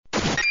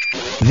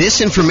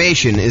This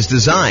information is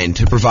designed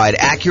to provide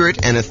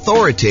accurate and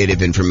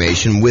authoritative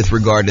information with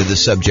regard to the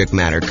subject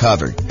matter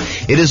covered.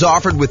 It is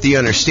offered with the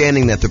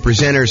understanding that the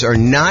presenters are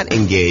not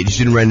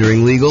engaged in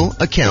rendering legal,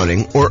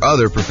 accounting, or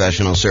other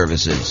professional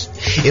services.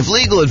 If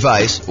legal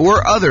advice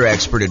or other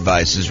expert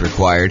advice is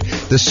required,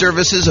 the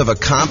services of a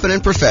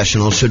competent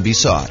professional should be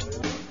sought.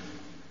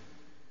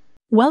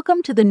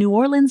 Welcome to the New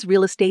Orleans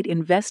Real Estate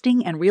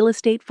Investing and Real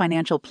Estate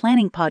Financial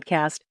Planning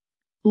Podcast.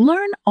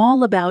 Learn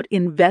all about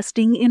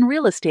investing in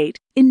real estate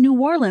in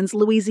New Orleans,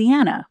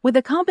 Louisiana, with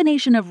a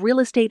combination of real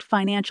estate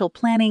financial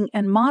planning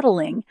and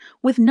modeling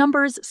with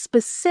numbers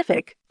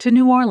specific to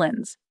New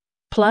Orleans.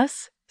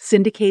 Plus,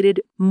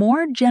 syndicated,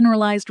 more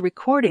generalized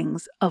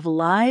recordings of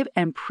live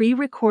and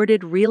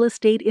pre-recorded real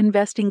estate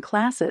investing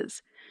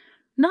classes,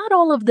 not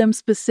all of them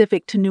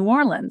specific to New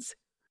Orleans.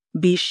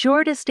 Be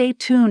sure to stay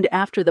tuned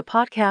after the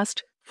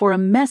podcast for a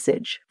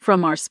message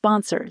from our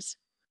sponsors.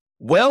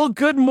 Well,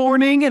 good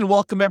morning and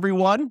welcome,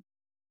 everyone.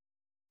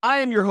 I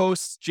am your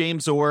host,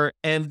 James Orr,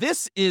 and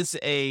this is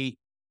a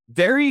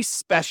very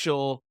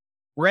special,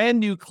 brand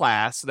new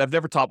class that I've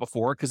never taught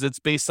before because it's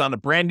based on a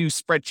brand new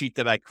spreadsheet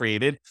that I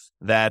created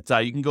that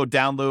you can go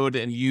download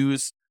and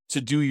use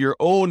to do your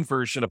own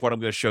version of what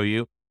I'm going to show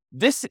you.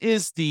 This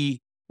is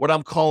what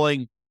I'm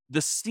calling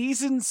the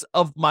Seasons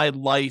of My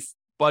Life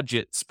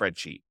budget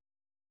spreadsheet.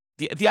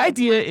 The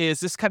idea is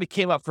this kind of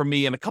came up for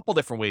me in a couple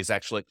different ways,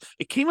 actually.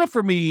 It came up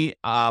for me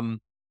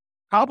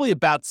probably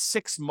about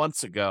 6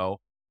 months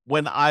ago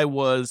when I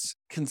was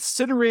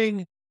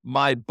considering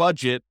my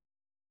budget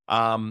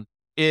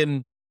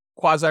in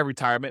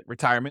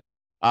quasi-retirement.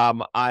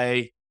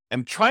 I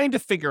am trying to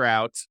figure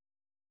out,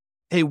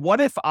 hey, what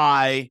if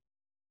I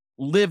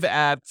live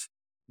at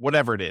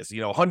whatever it is,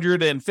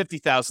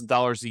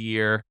 $150,000 a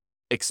year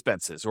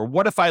expenses, or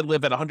what if I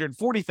live at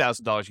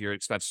 $140,000 a year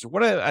expenses, or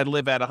what if I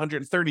live at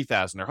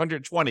 $130,000 or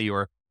 120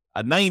 or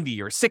a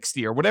 90 or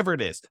 60 or whatever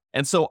it is.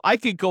 And so I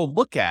could go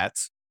look at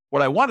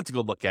what I wanted to go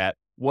look at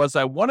was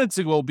I wanted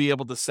to go be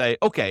able to say,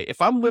 okay,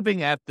 if I'm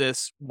living at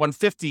this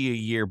 $150 a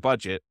year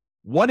budget,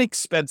 what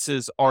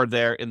expenses are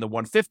there in the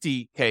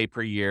 $150K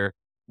per year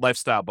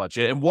lifestyle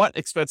budget, and what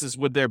expenses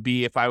would there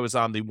be if I was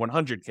on the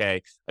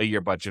 $100K a year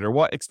budget, or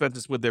what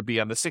expenses would there be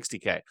on the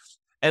 $60K?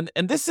 And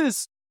this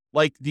is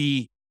like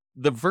the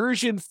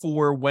version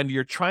for when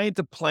you're trying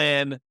to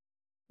plan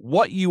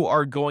what you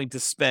are going to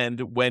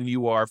spend when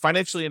you are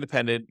financially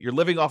independent, you're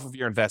living off of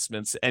your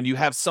investments, and you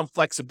have some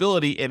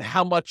flexibility in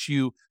how much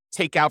you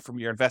take out from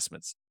your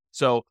investments.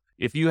 So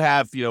if you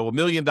have, $1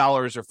 million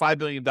or $5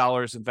 million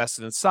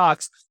invested in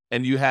stocks,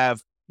 and you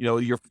have,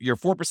 your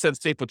 4%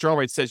 state withdrawal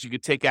rate says you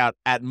could take out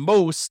at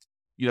most,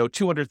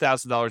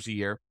 $200,000 a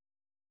year.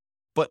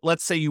 But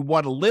let's say you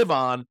want to live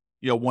on,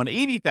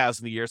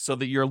 $180,000 a year so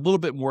that you're a little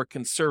bit more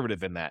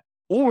conservative in that.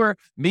 Or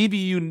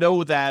maybe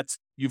that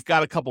you've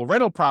got a couple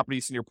rental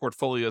properties in your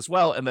portfolio as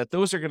well, and that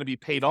those are going to be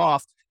paid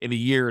off in a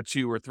year or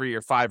 2 or 3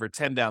 or 5 or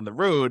 10 down the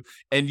road.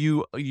 And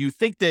you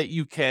think that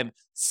you can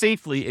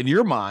safely, in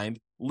your mind,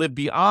 live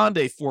beyond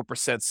a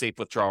 4% safe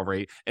withdrawal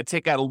rate and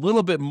take out a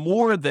little bit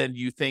more than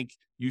you think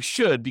you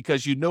should,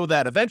 because you know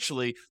that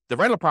eventually the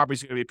rental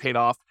properties are going to be paid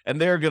off and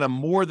they're going to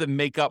more than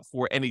make up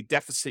for any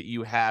deficit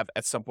you have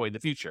at some point in the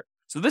future.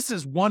 So this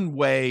is one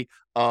way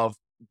of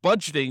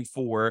budgeting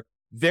for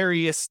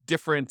various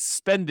different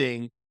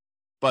spending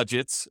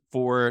budgets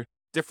for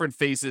different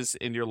phases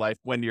in your life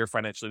when you're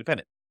financially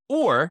independent.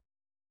 Or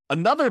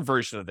another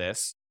version of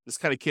this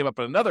kind of came up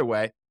in another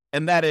way,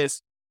 and that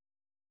is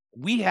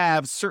we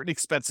have certain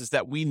expenses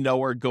that we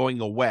know are going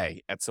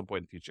away at some point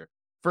in the future.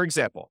 For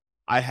example,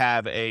 I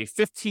have a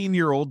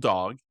 15-year-old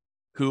dog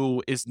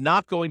who is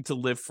not going to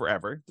live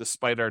forever,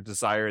 despite our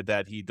desire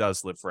that he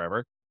does live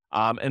forever.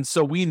 And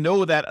so we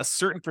know that a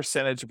certain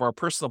percentage of our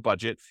personal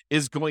budget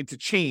is going to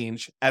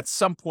change at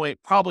some point,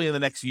 probably in the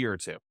next year or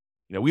two.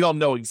 We don't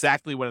know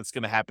exactly when it's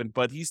going to happen,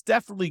 but he's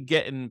definitely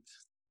getting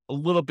a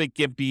little bit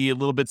gimpy, a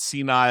little bit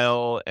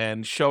senile,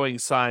 and showing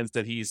signs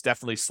that he's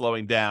definitely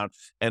slowing down.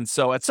 And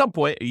so at some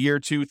point, a year,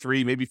 2,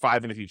 3, maybe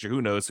 5 in the future,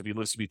 who knows if he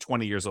lives to be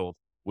 20 years old,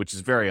 which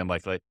is very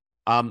unlikely.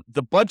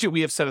 The budget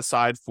we have set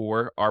aside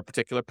for our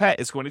particular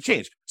pet is going to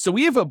change. So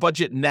we have a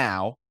budget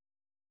now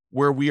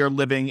where we are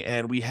living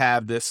and we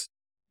have this,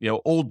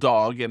 old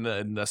dog and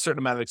a certain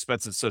amount of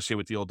expenses associated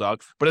with the old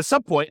dog. But at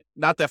some point,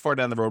 not that far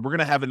down the road, we're going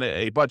to have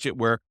a budget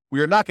where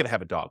we are not going to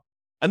have a dog.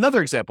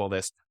 Another example of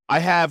this, I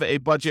have a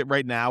budget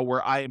right now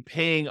where I am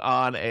paying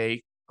on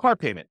a car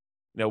payment.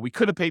 We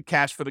could have paid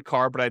cash for the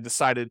car, but I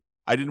decided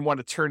I didn't want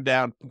to turn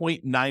down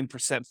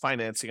 0.9%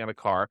 financing on a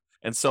car.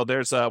 And so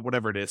there's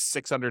whatever it is,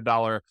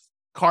 $600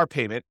 car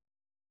payment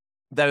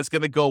that is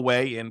going to go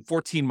away in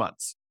 14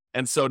 months.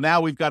 And so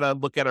now we've got to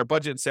look at our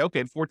budget and say, okay,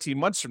 in 14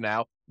 months from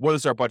now, what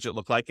does our budget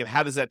look like? And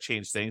how does that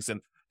change things?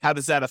 And how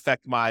does that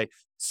affect my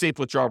safe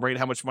withdrawal rate,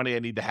 how much money I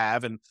need to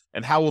have, and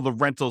how will the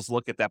rentals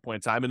look at that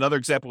point in time? Another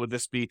example would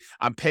this be,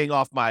 I'm paying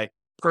off my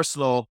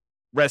personal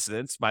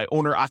residence, my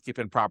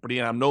owner-occupant property,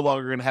 and I'm no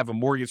longer going to have a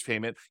mortgage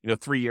payment,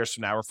 3 years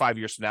from now or 5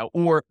 years from now.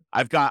 Or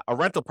I've got a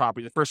rental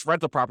property. The first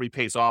rental property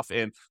pays off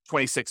in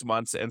 26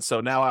 months. And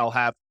so now I'll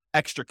have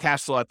extra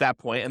cash flow at that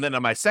point. And then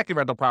on my second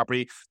rental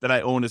property that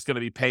I own is going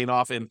to be paying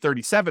off in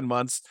 37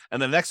 months.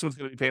 And the next one's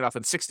going to be paying off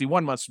in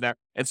 61 months from now.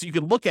 And so you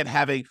can look at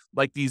having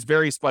like these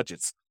various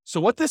budgets. So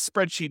what this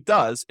spreadsheet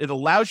does, it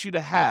allows you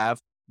to have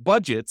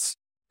budgets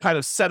kind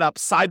of set up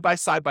side by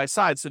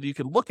side so that you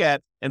can look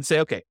at and say,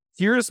 okay,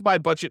 here's my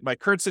budget, my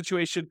current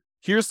situation.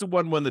 Here's the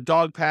one when the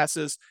dog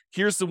passes.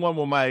 Here's the one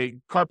when my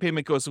car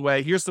payment goes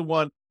away. Here's the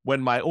one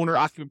when my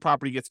owner-occupant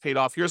property gets paid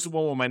off. Here's the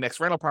one when my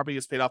next rental property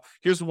gets paid off.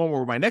 Here's the one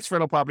where my next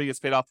rental property gets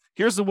paid off.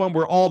 Here's the one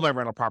where all my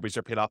rental properties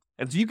are paid off.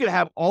 And so you can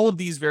have all of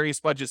these various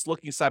budgets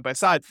looking side by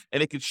side,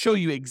 and it can show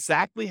you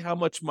exactly how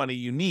much money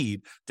you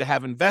need to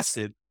have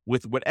invested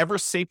with whatever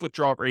safe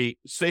withdrawal rate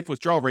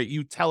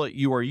you tell it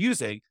you are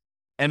using.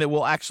 And it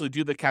will actually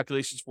do the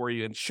calculations for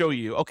you and show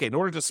you, okay, in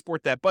order to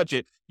support that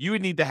budget, you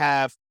would need to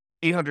have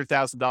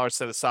 $800,000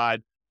 set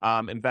aside,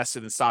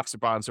 invested in stocks or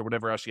bonds or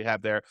whatever else you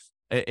have there,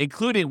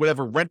 including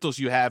whatever rentals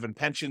you have and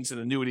pensions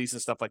and annuities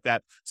and stuff like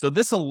that. So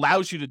this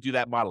allows you to do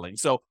that modeling.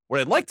 So what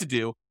I'd like to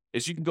do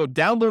is you can go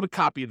download a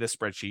copy of this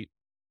spreadsheet.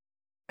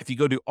 If you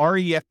go to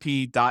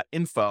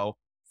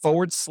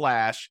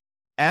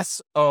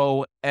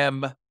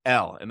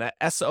refp.info/SOML, and that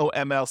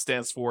SOML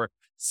stands for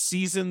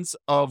Seasons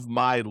of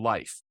My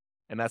Life.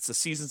 And that's the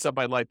Seasons of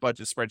My Life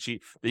budget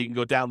spreadsheet that you can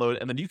go download.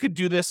 And then you could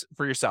do this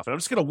for yourself. And I'm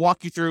just going to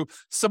walk you through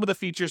some of the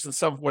features and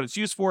some of what it's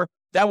used for.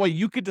 That way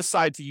you could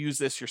decide to use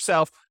this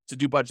yourself to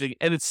do budgeting.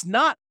 And it's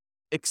not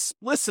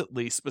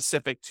explicitly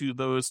specific to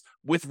those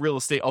with real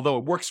estate, although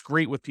it works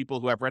great with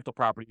people who have rental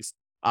properties.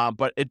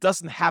 But it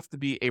doesn't have to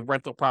be a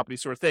rental property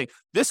sort of thing.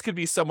 This could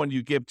be someone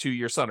you give to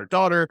your son or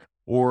daughter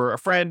or a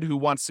friend who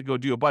wants to go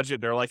do a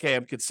budget. They're like, hey,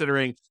 I'm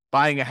considering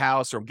buying a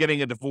house, or I'm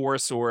getting a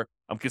divorce, or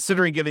I'm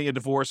considering getting a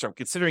divorce, or I'm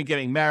considering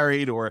getting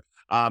married, or,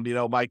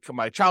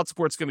 my child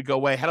support's going to go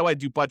away. How do I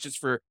do budgets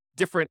for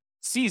different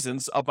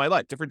seasons of my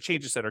life, different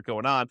changes that are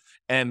going on?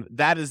 And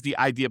that is the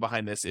idea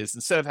behind this, is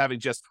instead of having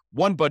just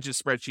one budget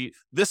spreadsheet,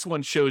 this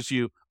one shows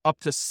you up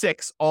to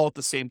 6 all at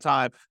the same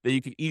time that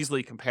you can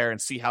easily compare and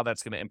see how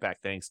that's going to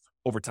impact things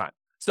over time.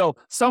 So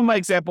some of my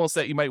examples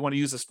that you might want to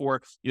use this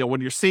for,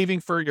 when you're saving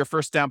for your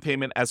first down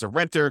payment as a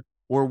renter,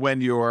 or when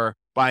you're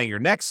buying your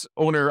next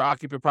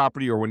owner-occupant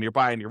property, or when you're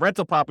buying your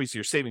rental property, so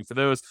you're saving for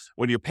those.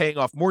 When you're paying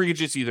off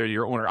mortgages, either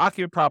your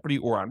owner-occupant property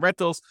or on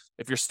rentals.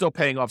 If you're still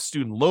paying off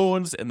student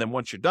loans, and then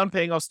once you're done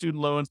paying off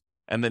student loans,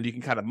 and then you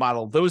can kind of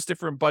model those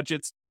different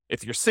budgets.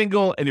 If you're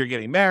single and you're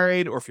getting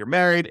married, or if you're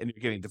married and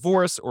you're getting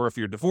divorced, or if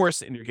you're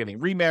divorced and you're getting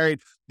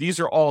remarried, these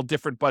are all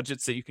different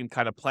budgets that you can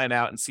kind of plan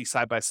out and see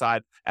side by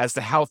side as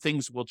to how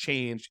things will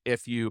change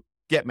if you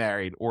get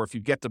married, or if you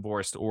get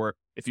divorced, or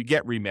if you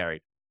get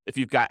remarried. If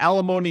you've got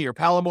alimony or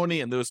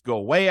palimony and those go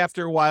away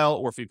after a while,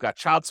 or if you've got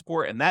child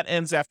support and that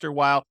ends after a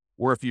while,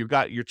 or if you've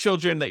got your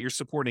children that you're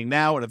supporting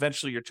now and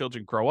eventually your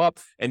children grow up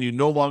and you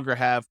no longer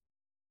have,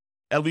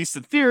 at least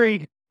in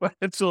theory,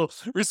 financial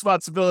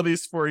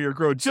responsibilities for your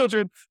grown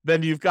children,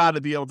 then you've got to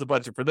be able to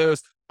budget for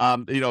those.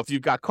 If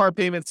you've got car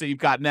payments that you've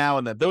got now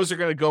and then those are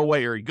going to go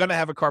away, or you're going to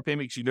have a car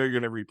payment because you're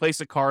going to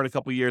replace a car in a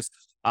couple of years,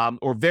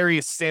 or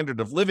various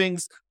standard of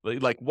livings.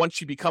 Like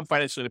once you become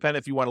financially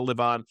independent, if you want to live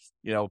on,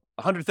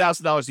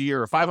 $100,000 a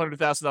year, or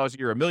 $500,000 a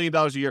year, $1 million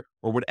a year,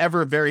 or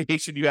whatever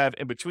variation you have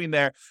in between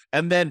there.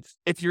 And then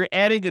if you're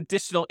adding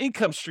additional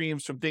income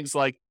streams from things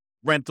like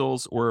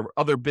rentals or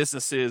other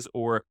businesses,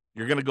 or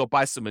you're going to go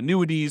buy some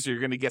annuities, or you're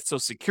going to get Social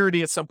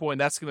Security at some point,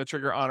 that's going to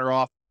trigger on or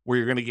off, where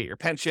you're going to get your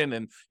pension.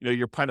 And,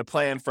 you're kind of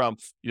plan from,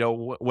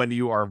 when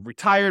you are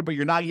retired, but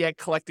you're not yet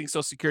collecting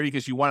Social Security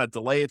because you want to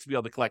delay it to be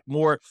able to collect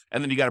more.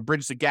 And then you got to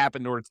bridge the gap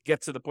in order to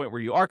get to the point where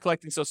you are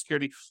collecting Social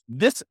Security.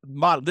 This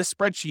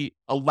spreadsheet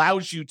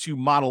allows you to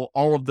model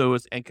all of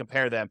those and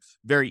compare them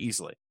very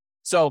easily.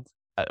 So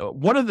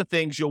one of the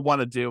things you'll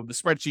want to do, the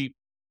spreadsheet,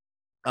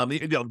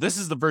 this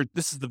is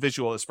the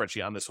visual of the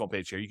spreadsheet on this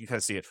homepage here. You can kind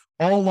of see it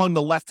all along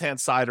the left-hand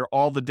side are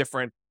all the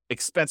different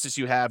expenses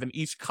you have, and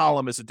each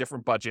column is a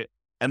different budget.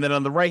 And then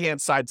on the right-hand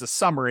side is a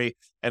summary,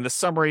 and the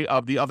summary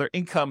of the other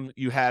income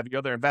you have, your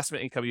other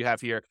investment income you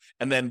have here.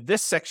 And then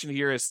this section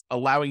here is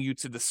allowing you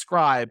to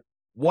describe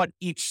what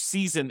each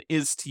season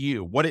is to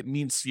you, what it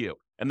means to you.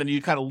 And then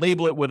you kind of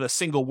label it with a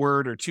single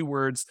word or 2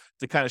 words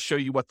to kind of show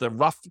you what the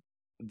rough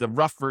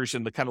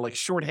version, the kind of like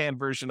shorthand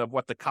version of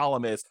what the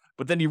column is.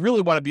 But then you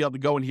really want to be able to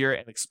go in here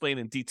and explain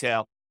in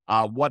detail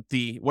what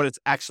is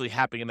actually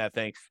happening in that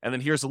thing. And then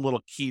here's a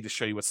little key to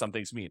show you what some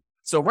things mean.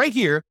 So right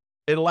here,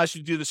 it allows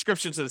you to do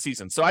descriptions of the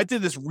season. So I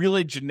did this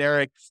really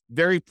generic,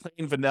 very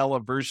plain vanilla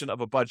version of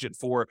a budget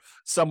for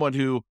someone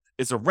who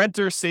is a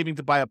renter saving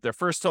to buy up their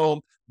first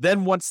home.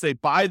 Then once they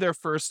buy their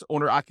first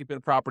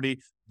owner-occupant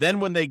property, then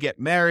when they get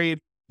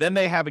married, then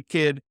they have a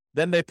kid,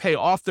 then they pay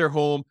off their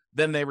home,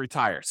 then they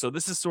retire. So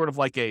this is sort of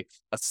like a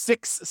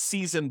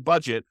 6-season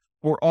budget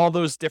for all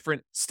those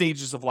different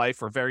stages of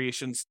life or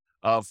variations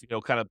of,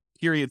 kind of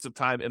periods of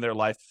time in their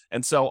life.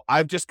 And so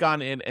I've just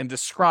gone in and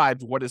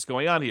described what is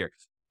going on here.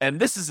 And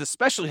this is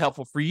especially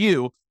helpful for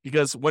you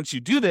because once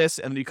you do this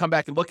and you come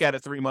back and look at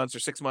it 3 months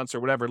or 6 months or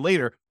whatever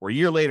later, or a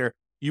year later,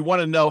 you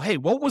want to know, hey,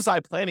 what was I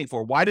planning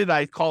for? Why did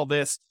I call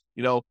this,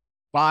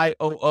 buy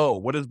OO.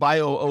 What does buy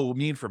OO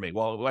mean for me?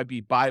 Well, it might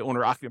be buy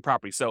owner occupant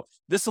property. So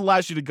this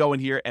allows you to go in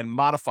here and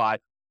modify.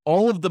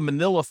 All of the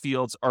manila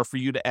fields are for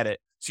you to edit.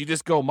 So you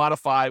just go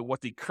modify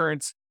what the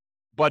current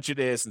budget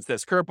is. And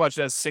says current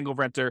budget as single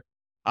renter,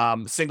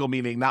 single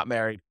meaning not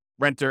married,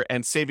 renter,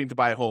 and saving to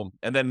buy a home.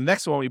 And then the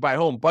next one, when you buy a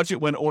home, budget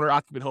when owner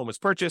occupant home is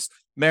purchased,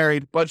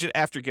 married, budget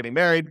after getting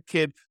married,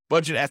 kid,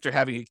 budget after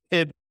having a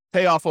kid,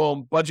 pay off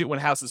home, budget when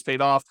house is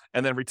paid off,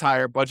 and then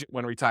retire, budget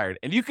when retired.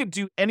 And you can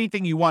do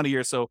anything you want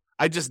here. So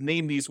I just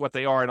named these what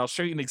they are, and I'll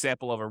show you an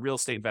example of a real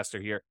estate investor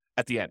here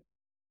at the end.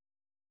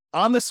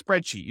 On the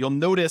spreadsheet, you'll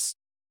notice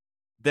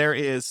there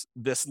is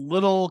this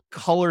little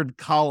colored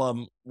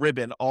column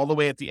ribbon all the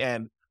way at the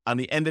end on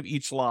the end of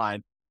each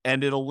line,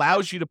 and it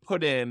allows you to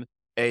put in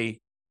a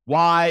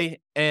Y,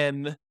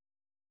 N,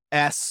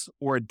 S,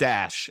 or a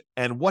dash.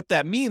 And what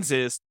that means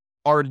is,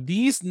 are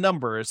these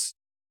numbers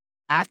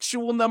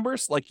actual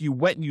numbers, like you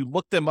went and you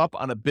looked them up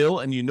on a bill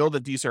and you know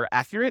that these are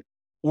accurate?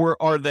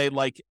 Or are they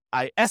like,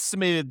 I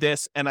estimated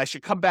this and I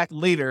should come back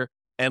later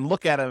and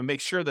look at them and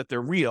make sure that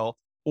they're real?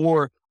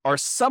 Or are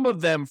some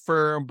of them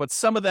firm, but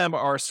some of them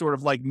are sort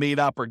of like made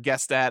up or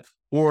guessed at,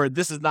 or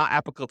this is not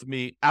applicable to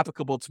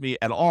me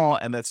at all,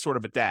 and that's sort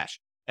of a dash.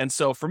 And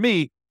so for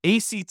me,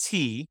 ACT,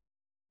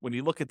 when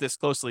you look at this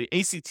closely,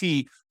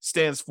 ACT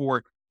stands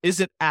for, is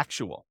it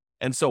actual?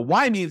 And so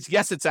Y means,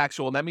 yes, it's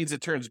actual, and that means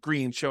it turns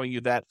green, showing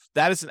you that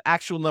that is an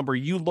actual number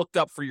you looked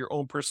up for your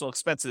own personal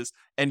expenses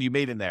and you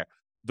made in there.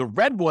 The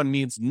red one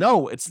means,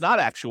 no, it's not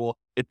actual,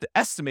 it's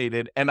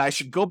estimated, and I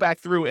should go back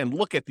through and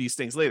look at these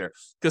things later.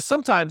 Because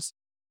sometimes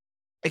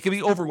it can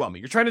be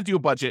overwhelming. You're trying to do a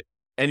budget,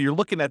 and you're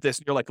looking at this,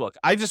 and you're like, look,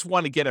 I just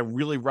want to get a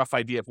really rough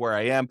idea of where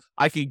I am.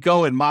 I can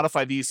go and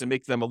modify these and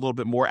make them a little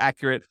bit more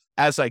accurate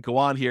as I go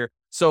on here.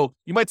 So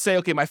you might say,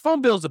 okay, my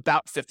phone bill is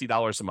about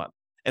 $50 a month.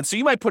 And so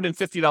you might put in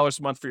 $50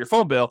 a month for your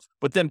phone bill,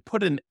 but then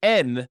put an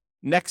N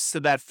next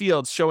to that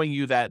field showing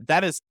you that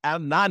that is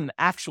not an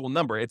actual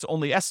number. It's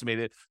only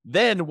estimated.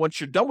 Then once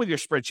you're done with your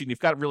spreadsheet and you've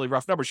got really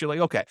rough numbers, you're like,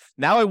 okay,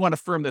 now I want to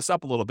firm this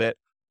up a little bit.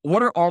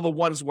 What are all the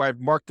ones where I've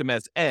marked them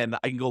as N?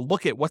 I can go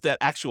look at what that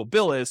actual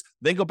bill is,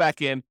 then go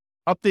back in,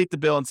 update the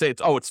bill and say,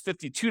 it's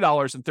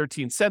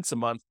 $52.13 a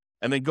month.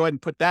 And then go ahead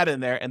and put that in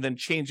there and then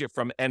change it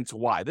from N to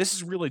Y. This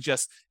is really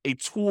just a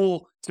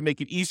tool to make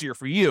it easier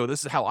for you.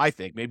 This is how I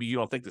think. Maybe you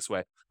don't think this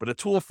way, but a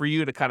tool for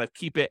you to kind of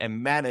keep it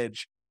and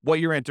manage what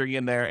you're entering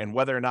in there and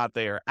whether or not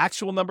they are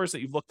actual numbers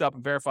that you've looked up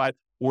and verified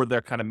or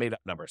they're kind of made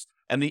up numbers.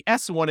 And the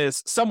S one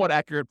is somewhat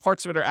accurate.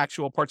 Parts of it are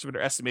actual, parts of it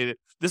are estimated.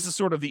 This is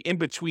sort of the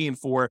in-between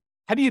for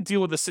how do you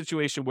deal with a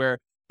situation where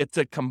it's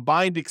a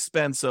combined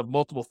expense of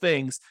multiple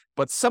things,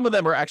 but some of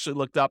them are actually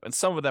looked up and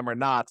some of them are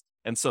not.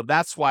 And so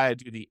that's why I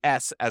do the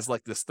S as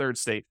like this third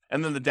state.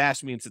 And then the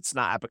dash means it's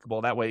not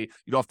applicable. That way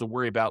you don't have to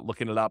worry about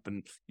looking it up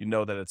and you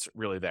know that it's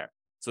really there.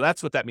 So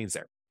that's what that means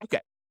there.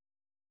 Okay.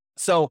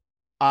 So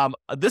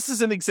this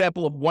is an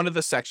example of one of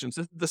the sections.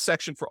 This is the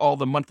section for all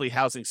the monthly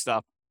housing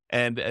stuff.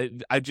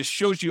 And I just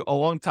showed you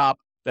along top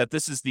that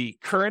this is the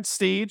current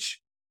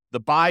stage, the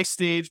buy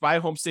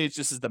home stage.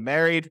 This is the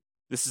married.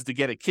 This is to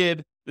get a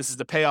kid. This is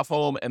the pay off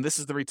home. And this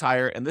is the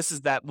retire. And this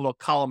is that little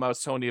column I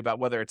was telling you about,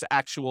 whether it's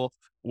actual,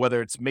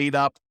 whether it's made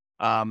up,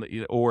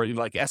 or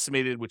like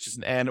estimated, which is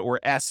an N, or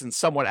S and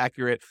somewhat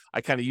accurate.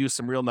 I kind of use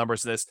some real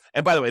numbers in this.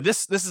 And by the way,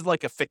 this is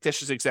like a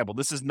fictitious example.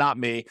 This is not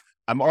me.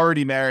 I'm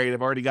already married.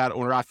 I've already got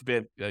owner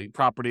occupant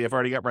property. I've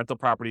already got rental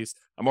properties.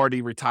 I'm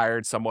already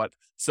retired somewhat.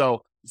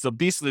 So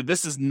basically,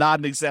 this is not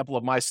an example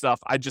of my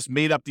stuff. I just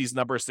made up these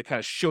numbers to kind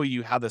of show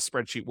you how the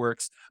spreadsheet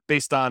works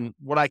based on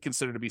what I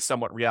consider to be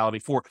somewhat reality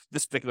for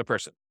this particular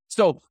person.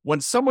 So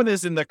when someone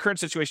is in the current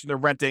situation, they're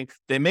renting,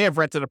 they may have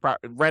rented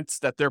rents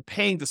that they're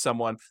paying to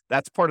someone.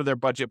 That's part of their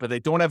budget, but they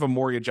don't have a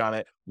mortgage on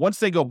it. Once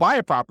they go buy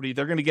a property,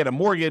 they're going to get a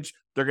mortgage.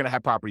 They're going to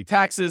have property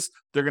taxes.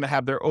 They're going to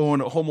have their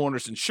own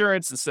homeowner's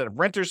insurance instead of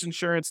renter's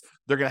insurance.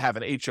 They're going to have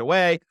an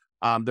HOA.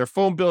 Their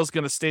phone bill is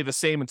going to stay the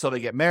same until they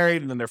get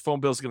married, and then their phone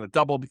bill is going to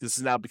double because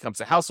it now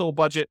becomes a household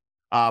budget.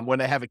 When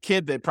they have a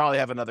kid, they probably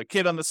have another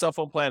kid on the cell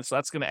phone plan, so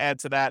that's going to add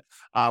to that.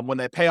 When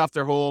they pay off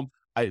their home,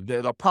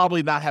 they'll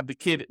probably not have the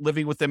kid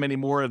living with them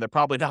anymore. They're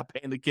probably not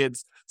paying the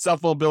kid's cell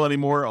phone bill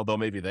anymore, although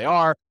maybe they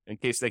are, in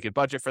case they could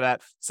budget for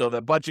that. So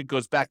the budget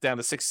goes back down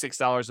to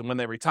 $66, and when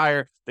they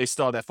retire, they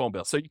still have that phone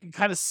bill. So you can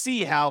kind of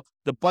see how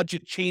the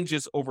budget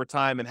changes over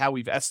time and how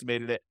we've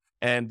estimated it.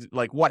 And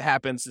like what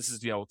happens, this is,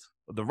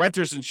 the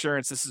renter's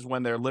insurance, this is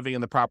when they're living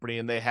in the property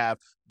and they have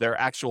their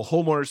actual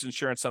homeowner's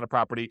insurance on a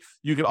property.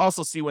 You can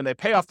also see when they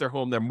pay off their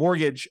home, their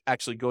mortgage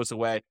actually goes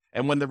away.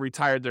 And when they're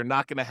retired, they're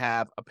not going to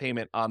have a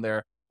payment on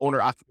their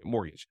owner-occupant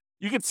mortgage.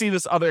 You can see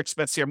this other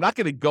expense here. I'm not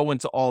going to go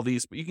into all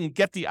these, but you can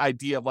get the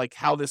idea of like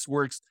how this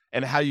works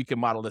and how you can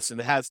model this. And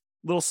it has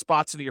little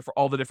spots in here for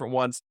all the different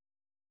ones.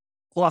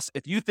 Plus,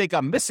 if you think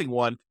I'm missing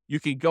one, you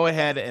can go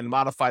ahead and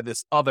modify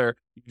this other.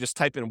 You can just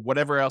type in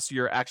whatever else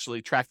you're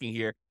actually tracking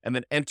here and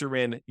then enter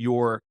in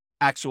your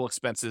actual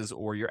expenses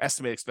or your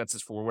estimated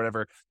expenses for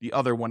whatever the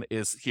other one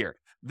is here.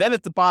 Then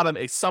at the bottom,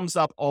 it sums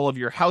up all of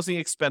your housing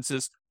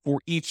expenses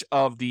for each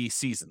of the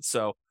seasons.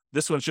 So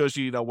this one shows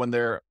you, when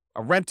they're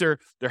a renter,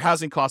 their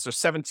housing costs are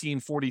 17,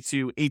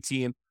 42,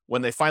 18.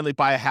 When they finally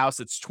buy a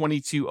house, it's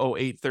 22,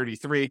 08,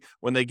 33.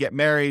 When they get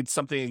married,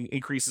 something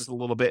increases a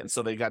little bit. And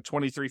so they got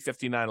 23,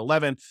 59,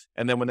 11.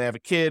 And then when they have a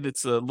kid,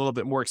 it's a little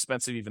bit more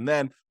expensive even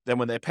then. Then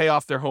when they pay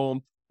off their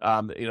home,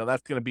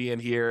 that's going to be in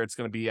here. It's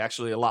going to be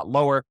actually a lot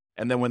lower.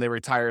 And then when they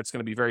retire, it's going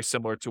to be very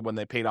similar to when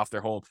they paid off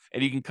their home.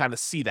 And you can kind of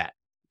see that.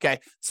 Okay.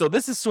 So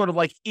this is sort of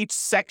like each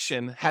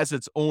section has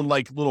its own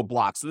like little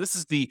block. So this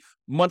is the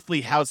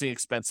monthly housing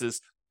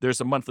expenses. There's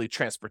a monthly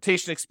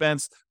transportation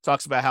expense,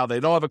 talks about how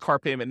they don't have a car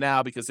payment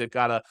now because they've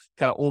got a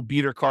kind of old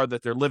beater car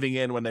that they're living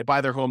in. When they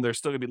buy their home, they're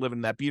still going to be living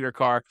in that beater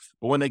car.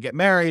 But when they get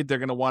married, they're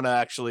going to want to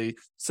actually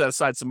set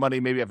aside some money,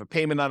 maybe have a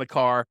payment on a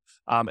car.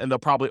 And they'll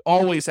probably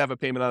always have a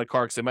payment on a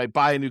car because they might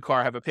buy a new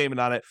car, have a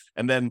payment on it.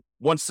 And then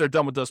once they're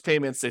done with those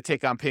payments, they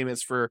take on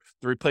payments for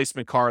the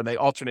replacement car and they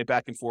alternate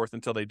back and forth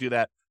until they do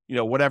that.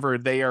 Whatever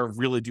they are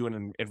really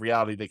doing in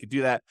reality, they could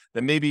do that.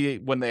 Then maybe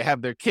when they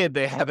have their kid,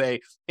 they have a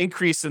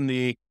increase in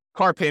the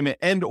car payment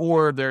and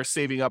or they're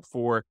saving up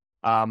for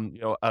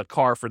a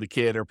car for the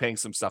kid or paying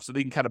some stuff. So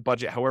they can kind of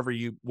budget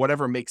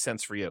whatever makes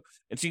sense for you.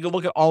 And so you can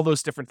look at all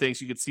those different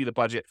things. You can see the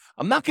budget.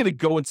 I'm not going to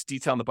go into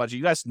detail on the budget.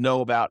 You guys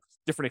know about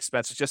different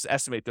expenses. Just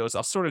estimate those.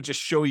 I'll sort of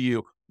just show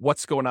you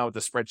what's going on with the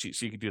spreadsheet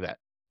so you can do that.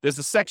 There's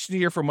a section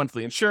here for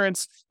monthly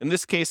insurance. In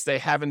this case, they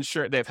have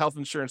health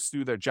insurance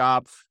through their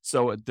job.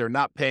 So they're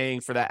not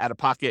paying for that out of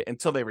pocket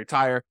until they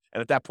retire.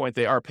 And at that point,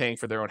 they are paying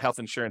for their own health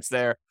insurance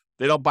there.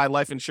 They don't buy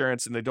life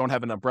insurance and they don't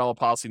have an umbrella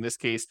policy in this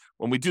case.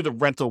 When we do the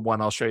rental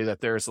one, I'll show you that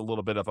there's a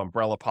little bit of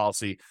umbrella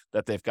policy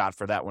that they've got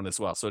for that one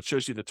as well. So it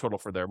shows you the total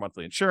for their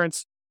monthly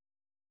insurance.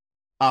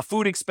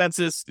 Food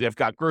expenses, they've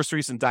got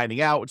groceries and dining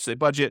out, which they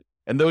budget.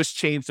 And those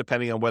change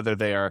depending on whether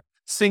they are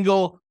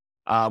single,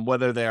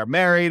 whether they are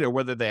married or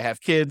whether they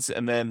have kids.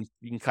 And then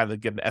you can kind of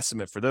get an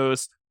estimate for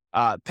those.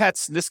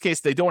 Pets, in this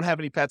case, they don't have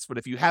any pets, but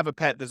if you have a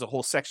pet, there's a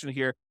whole section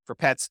here for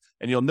pets.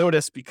 And you'll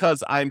notice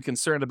because I'm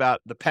concerned about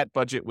the pet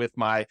budget with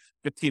my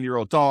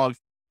 15-year-old dog,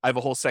 I have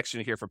a whole section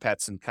here for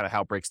pets and kind of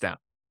how it breaks down.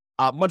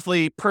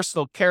 Monthly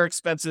personal care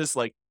expenses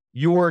like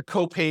your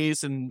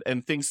copays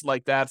and things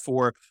like that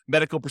for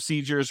medical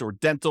procedures or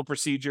dental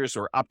procedures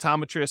or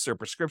optometrists or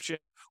prescription,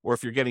 or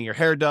if you're getting your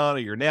hair done or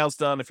your nails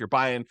done, if you're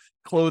buying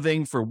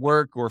clothing for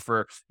work or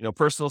for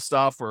personal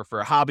stuff or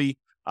for a hobby.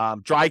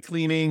 Dry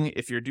cleaning,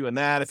 if you're doing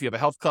that, if you have a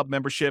health club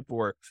membership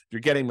or you're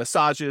getting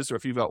massages or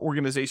if you've got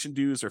organization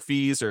dues or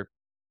fees or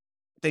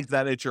things of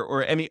that nature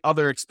or any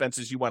other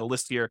expenses you want to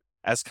list here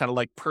as kind of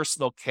like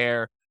personal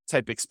care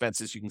type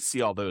expenses, you can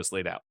see all those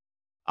laid out.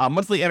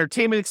 Monthly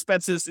entertainment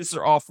expenses, these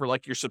are all for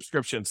like your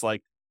subscriptions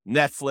like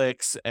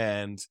Netflix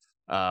and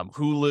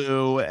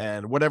Hulu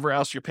and whatever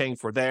else you're paying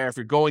for there. If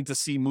you're going to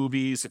see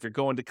movies, if you're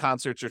going to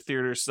concerts or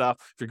theater stuff,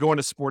 if you're going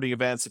to sporting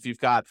events, if you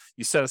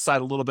set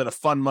aside a little bit of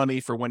fun money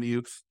for when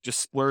you just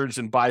splurge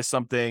and buy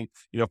something,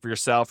 for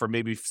yourself or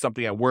maybe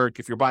something at work,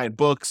 if you're buying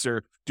books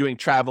or doing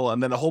travel,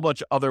 and then a whole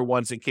bunch of other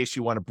ones in case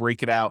you want to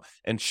break it out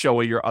and show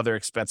where your other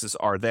expenses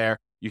are there.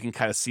 You can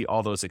kind of see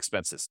all those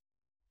expenses.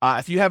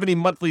 If you have any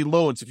monthly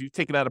loans, if you've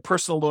taken out a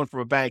personal loan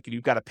from a bank and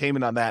you've got a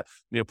payment on that,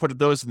 put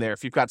those in there.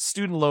 If you've got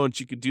student loans,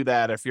 you could do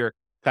that. If you're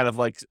kind of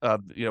like,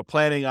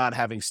 planning on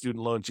having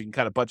student loans, you can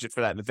kind of budget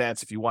for that in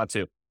advance if you want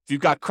to. If you've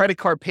got credit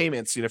card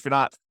payments, if you're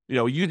not,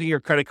 using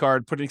your credit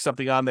card, putting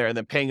something on there and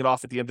then paying it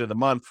off at the end of the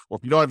month, or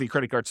if you don't have any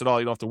credit cards at all,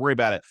 you don't have to worry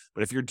about it.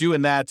 But if you're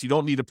doing that, you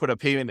don't need to put a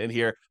payment in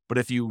here. But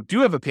if you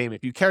do have a payment,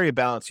 if you carry a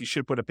balance, you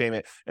should put a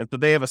payment. And so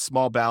they have a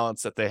small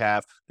balance that they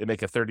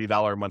make a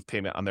 $30 a month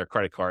payment on their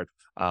credit card.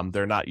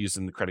 They're not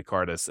using the credit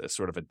card as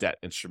sort of a debt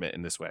instrument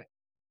in this way.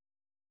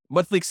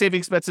 Monthly saving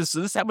expenses.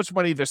 So this is how much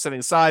money they're setting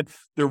aside.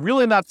 They're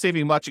really not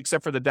saving much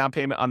except for the down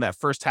payment on that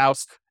first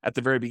house at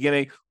the very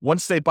beginning.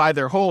 Once they buy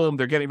their home,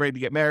 they're getting ready to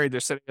get married.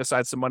 They're setting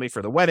aside some money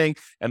for the wedding,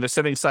 and they're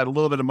setting aside a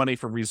little bit of money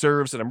for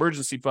reserves and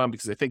emergency fund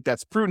because they think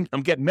that's prudent.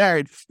 I'm getting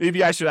married.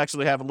 Maybe I should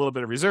actually have a little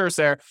bit of reserves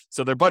there.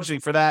 So they're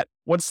budgeting for that.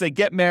 Once they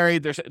get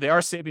married, they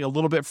are saving a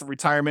little bit for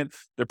retirement.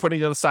 They're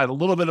putting aside a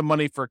little bit of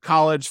money for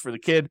college for the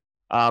kid.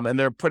 And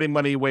they're putting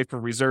money away for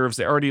reserves.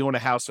 They already own a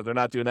house, so they're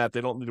not doing that. They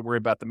don't need to worry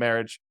about the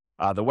marriage,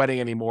 the wedding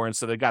anymore. And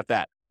so they got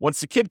that. Once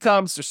the kid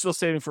comes, they're still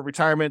saving for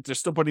retirement. They're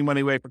still putting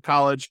money away for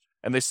college,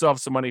 and they still have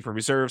some money for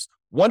reserves.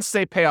 Once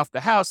they pay off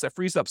the house, that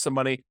frees up some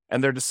money,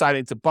 and they're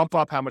deciding to bump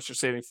up how much they're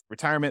saving for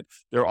retirement.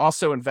 They're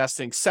also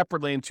investing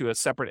separately into a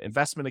separate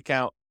investment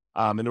account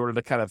in order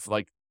to kind of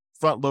like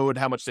front load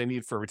how much they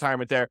need for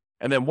retirement there.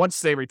 And then once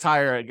they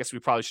retire, I guess we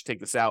probably should take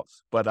this out,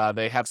 but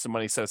they have some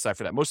money set aside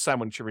for that. Most of the time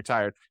when you're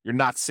retired, you're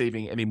not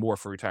saving any more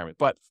for retirement.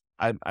 But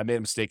I made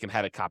a mistake and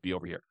had a copy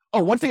over here.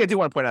 Oh, one thing I do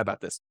want to point out about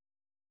this.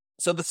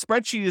 So the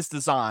spreadsheet is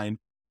designed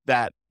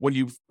that when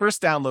you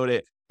first download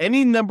it,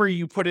 any number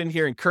you put in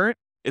here in current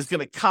is going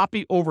to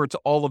copy over to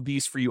all of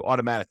these for you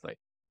automatically.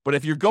 But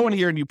if you're going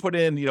here and you put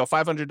in,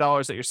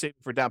 $500 that you're saving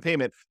for down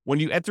payment, when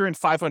you enter in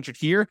 500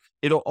 here,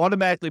 it'll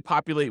automatically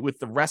populate with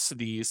the rest of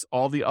these,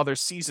 all the other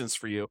seasons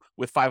for you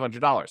with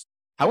 $500.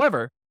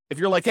 However, If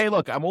you're like, hey,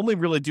 look, I'm only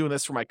really doing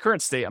this for my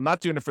current state, I'm not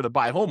doing it for the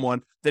buy home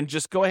one, then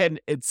just go ahead and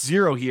it's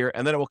 0 here,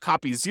 and then it will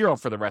copy 0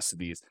 for the rest of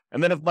these.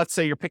 And then if, let's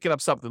say you're picking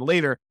up something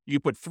later, you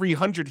put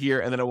 300 here,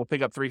 and then it will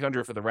pick up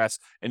 300 for the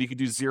rest, and you can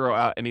do 0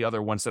 out any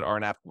other ones that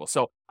aren't applicable.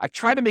 So I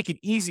try to make it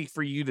easy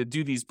for you to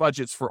do these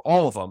budgets for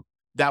all of them.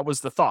 That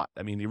was the thought.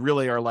 I mean, you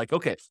really are like,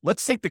 okay,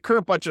 let's take the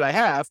current budget I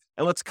have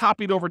and let's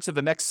copy it over to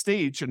the next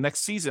stage or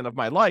next season of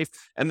my life.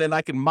 And then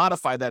I can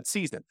modify that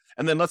season.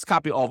 And then let's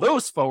copy all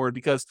those forward,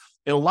 because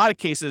in a lot of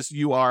cases,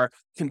 you are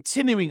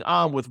continuing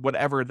on with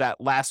whatever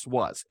that last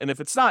was. And if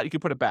it's not, you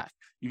can put it back.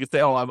 You can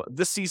say, oh,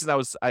 this season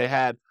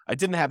I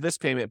didn't have this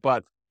payment,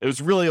 but it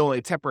was really only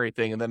a temporary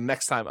thing. And then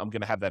next time I'm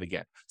going to have that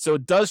again. So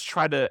it does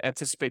try to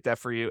anticipate that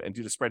for you and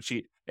do the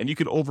spreadsheet, and you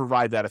can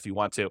override that if you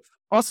want to.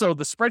 Also,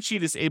 the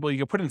spreadsheet is able, you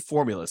can put in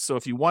formulas. So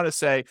if you want to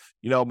say,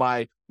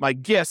 my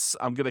gifts,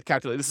 I'm going to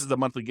calculate, this is the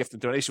monthly gift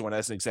and donation one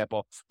as an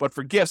example, but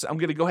for gifts, I'm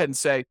going to go ahead and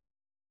say,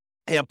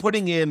 hey, I'm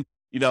putting in,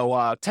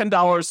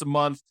 $10 a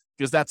month,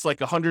 because that's like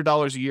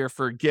 $100 a year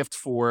for a gift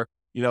for,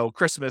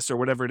 Christmas or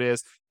whatever it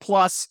is.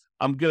 Plus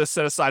I'm going to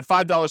set aside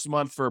 $5 a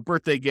month for a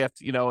birthday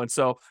gift, and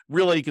so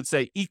really you could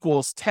say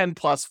equals 10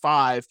 plus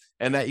 5,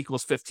 and that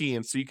equals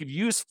 15. So you could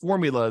use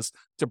formulas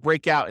to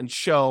break out and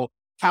show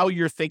how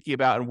you're thinking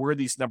about and where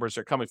these numbers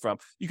are coming from.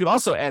 You could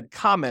also add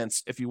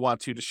comments if you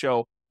want to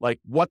show like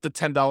what the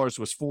 $10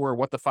 was for,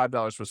 what the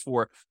 $5 was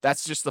for.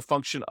 That's just the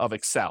function of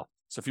Excel.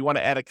 So if you want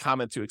to add a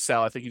comment to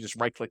Excel, I think you just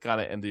right click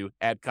on it and do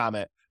add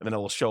comment, and then it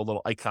will show a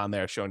little icon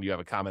there showing you have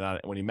a comment on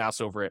it. And when you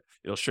mouse over it,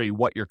 it'll show you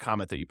what your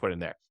comment that you put in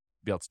there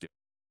be able to do.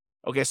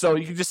 Okay, so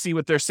you can just see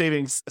what they're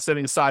setting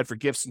aside for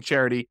gifts and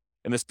charity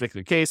in this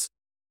particular case.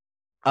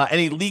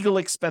 Any legal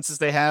expenses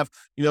they have,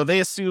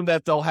 they assume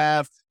that they'll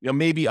have,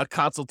 maybe a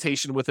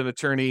consultation with an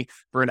attorney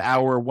for an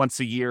hour once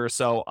a year or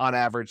so on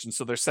average. And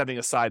so they're setting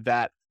aside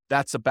that.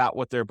 That's about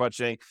what they're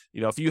budgeting.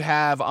 If you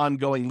have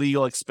ongoing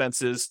legal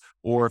expenses,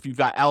 or if you've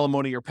got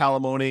alimony or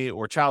palimony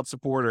or child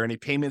support, or any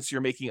payments you're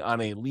making on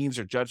any liens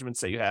or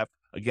judgments that you have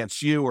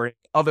against you, or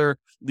other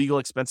legal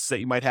expenses that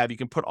you might have, you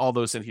can put all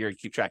those in here and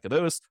keep track of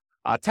those.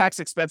 Tax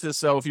expenses.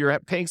 So if you're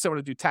paying someone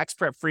to do tax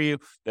prep for you,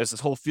 there's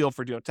this whole field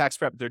for doing tax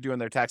prep. They're doing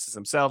their taxes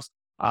themselves.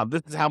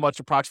 This is how much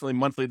approximately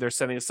monthly they're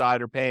setting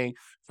aside or paying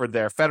for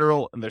their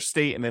federal and their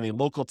state and any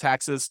local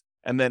taxes.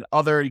 And then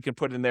other, you can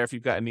put in there if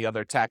you've got any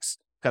other tax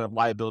kind of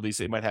liabilities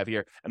that you might have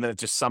here. And then it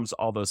just sums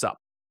all those up.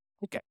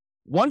 Okay.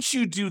 Once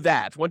you do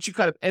that, once you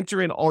kind of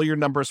enter in all your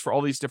numbers for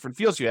all these different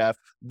fields you have,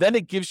 then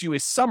it gives you a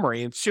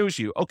summary and shows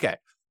you, okay,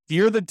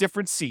 here are the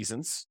different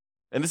seasons.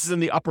 And this is in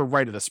the upper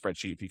right of the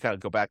spreadsheet. If you kind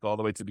of go back all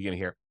the way to the beginning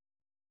here.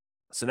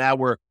 So now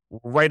we're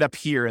right up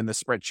here in the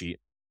spreadsheet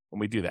when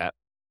we do that.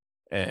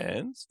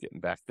 And it's getting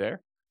back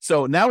there.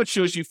 So now it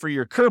shows you for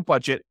your current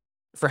budget.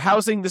 For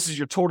housing, this is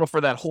your total for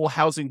that whole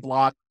housing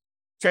block.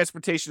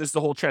 Transportation is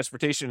the whole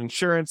transportation,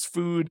 insurance,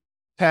 food,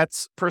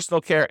 pets, personal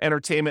care,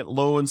 entertainment,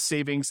 loans,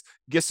 savings,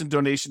 gifts and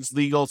donations,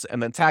 legals,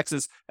 and then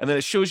taxes. And then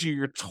it shows you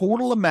your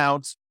total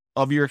amount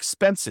of your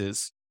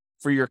expenses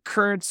for your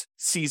current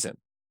season.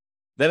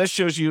 Then it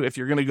shows you if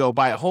you're going to go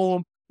buy a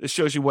home, it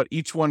shows you what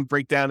each one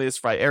breakdown is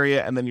by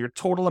area, and then your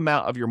total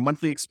amount of your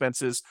monthly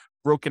expenses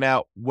broken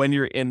out when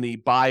you're in the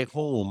buy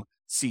home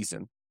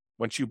season,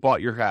 once you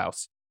bought your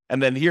house.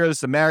 And then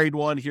here's the married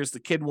one, here's the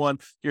kid one,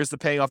 here's the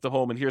paying off the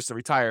home, and here's the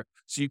retire.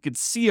 So you can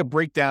see a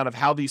breakdown of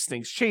how these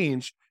things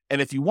change.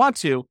 And if you want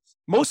to,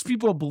 most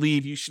people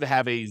believe you should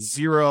have a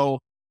 0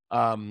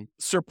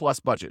 surplus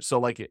budget. So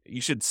like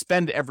you should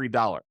spend every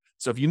dollar.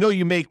 So if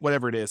you make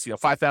whatever it is,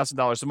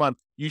 $5,000 a month,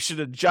 you should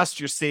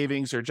adjust your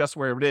savings or adjust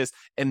wherever it is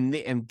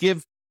and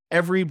give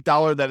every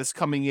dollar that is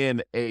coming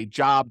in a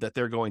job that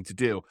they're going to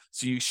do.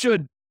 So you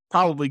should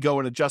probably go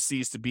and adjust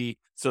these to be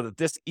so that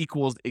this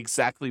equals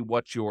exactly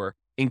what your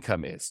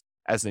income is,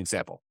 as an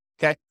example.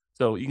 Okay.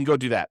 So you can go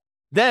do that.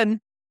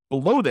 Then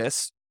below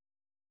this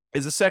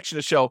is a section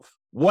to show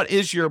what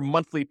is your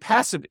monthly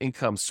passive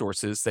income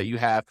sources that you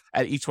have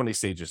at each one of these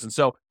stages. And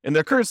so in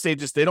their current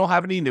stages, they don't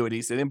have any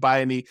annuities. They didn't buy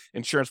any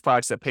insurance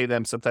products that pay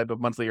them some type of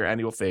monthly or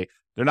annual fee.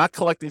 They're not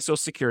collecting Social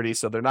Security,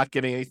 so they're not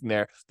getting anything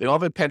there. They don't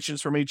have any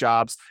pensions from any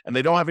jobs, and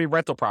they don't have any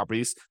rental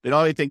properties. They don't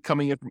have anything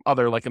coming in from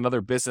like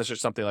another business or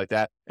something like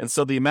that. And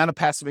so the amount of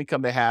passive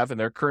income they have in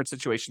their current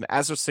situation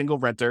as a single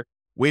renter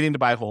waiting to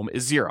buy a home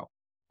is 0.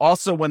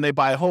 Also, when they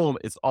buy a home,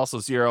 it's also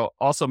 0.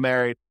 Also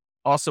married.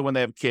 Also, when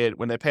they have a kid,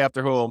 when they pay off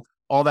their home,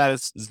 all that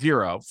is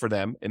 0 for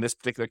them in this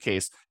particular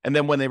case. And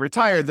then when they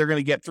retire, they're going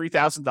to get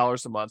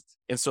 $3,000 a month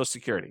in Social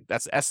Security.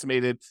 That's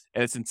estimated,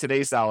 and it's in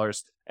today's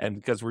dollars. And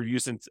because we're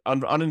using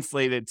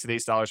uninflated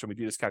today's dollars when we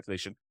do this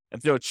calculation.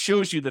 And so it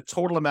shows you the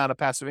total amount of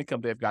passive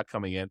income they've got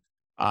coming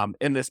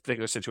in this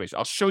particular situation.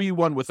 I'll show you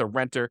one with a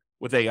renter,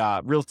 with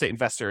a real estate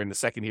investor in a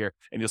second here,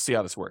 and you'll see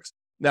how this works.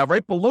 Now,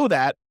 right below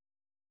that,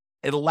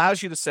 it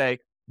allows you to say,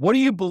 what do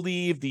you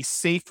believe the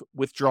safe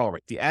withdrawal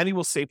rate, the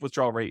annual safe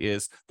withdrawal rate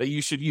is that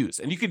you should use?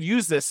 And you could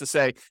use this to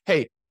say,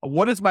 hey,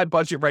 what is my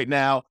budget right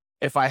now?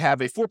 if I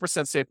have a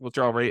 4% safe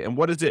withdrawal rate? And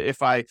what is it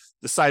if I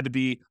decide to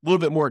be a little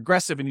bit more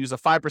aggressive and use a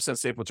 5%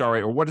 safe withdrawal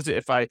rate? Or what is it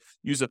if I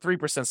use a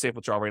 3% safe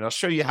withdrawal rate? And I'll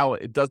show you how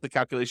it does the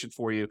calculation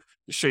for you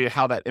to show you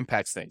how that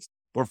impacts things.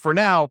 But for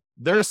now,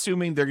 they're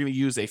assuming they're going to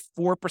use a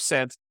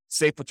 4%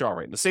 safe withdrawal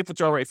rate. And the safe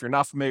withdrawal rate, if you're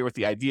not familiar with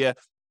the idea,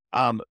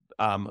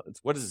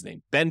 what is his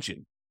name?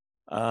 Benjamin.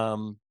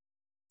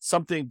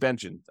 Something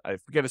Benjamin. I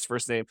forget his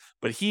first name,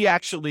 but he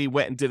actually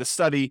went and did a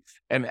study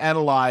and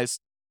analyzed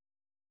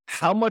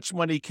how much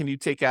money can you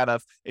take out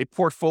of a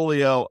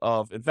portfolio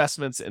of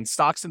investments in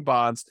stocks and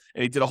bonds.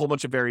 And he did a whole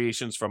bunch of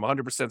variations from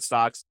 100%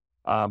 stocks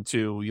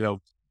to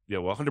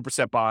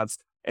 100% bonds.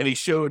 And he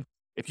showed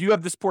if you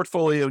have this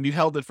portfolio and you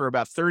held it for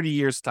about 30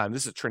 years time,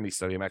 this is a Trinity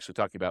study I'm actually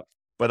talking about,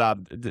 but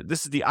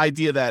this is the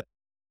idea that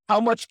how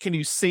much can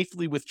you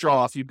safely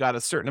withdraw if you've got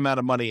a certain amount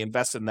of money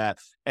invested in that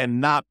and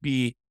not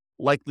be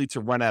likely to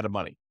run out of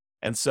money.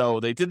 And so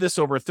they did this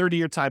over a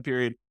 30-year time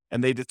period,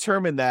 and they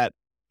determined that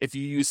if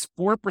you use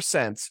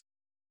 4%,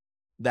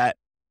 that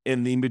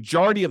in the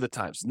majority of the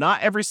times,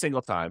 not every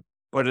single time,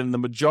 but in the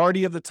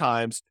majority of the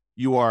times,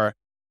 you are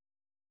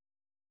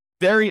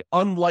very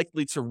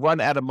unlikely to run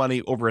out of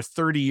money over a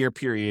 30-year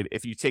period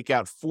if you take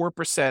out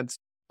 4%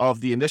 of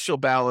the initial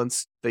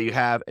balance that you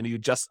have and you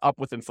adjust up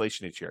with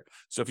inflation each year.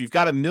 So if you've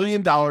got $1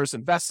 million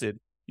invested,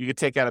 you could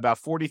take out about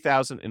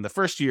 $40,000 in the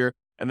first year,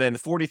 and then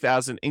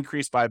 $40,000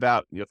 increased by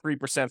about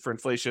 3% for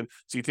inflation.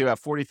 So you think about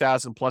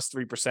 $40,000 plus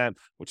 3%,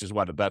 which is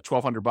what, about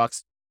 $1,200.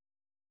 So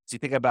you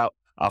think about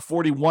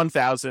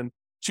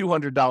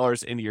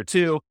 $41,200 in year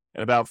two,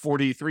 and about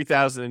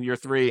 $43,000 in year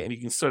three, and you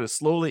can sort of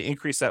slowly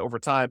increase that over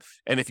time.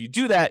 And if you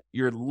do that,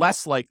 you're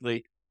less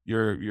likely,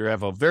 you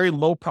have a very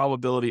low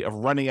probability of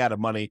running out of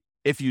money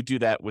if you do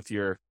that with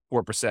your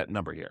 4%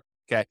 number here.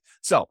 Okay.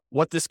 So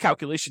what this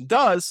calculation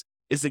does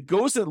is it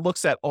goes and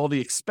looks at all the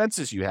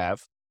expenses you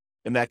have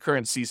in that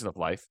current season of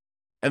life,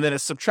 and then it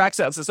subtracts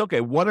out and says,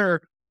 okay, what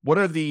are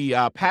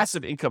the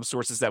passive income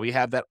sources that we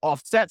have that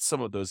offset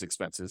some of those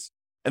expenses?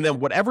 And then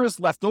whatever is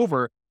left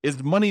over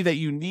is money that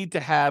you need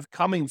to have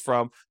coming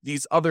from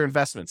these other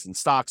investments in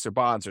stocks or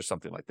bonds or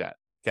something like that.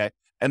 Okay.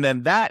 And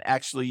then that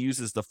actually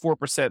uses the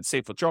 4%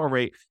 safe withdrawal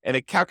rate, and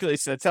it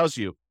calculates and it tells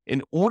you,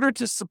 in order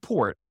to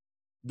support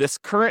this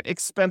current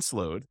expense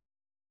load,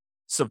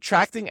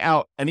 subtracting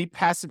out any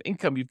passive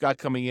income you've got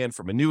coming in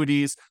from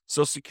annuities,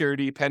 Social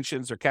Security,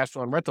 pensions, or cash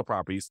flow on rental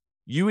properties,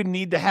 you would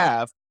need to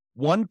have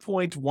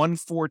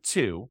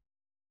 $1.142, a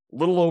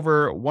little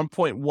over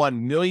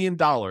 $1.1 million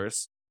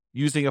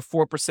using a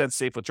 4%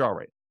 safe withdrawal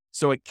rate.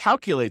 So it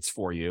calculates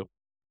for you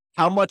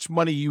how much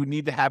money you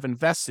need to have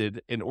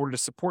invested in order to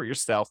support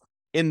yourself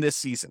in this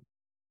season.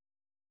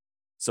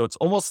 So it's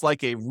almost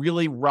like a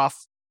really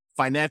rough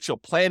financial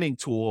planning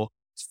tool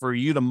for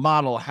you to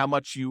model how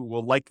much you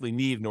will likely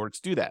need in order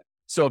to do that.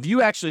 So if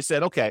you actually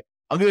said, okay,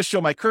 I'm going to show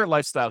my current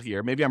lifestyle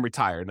here. Maybe I'm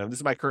retired. Now, this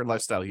is my current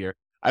lifestyle here.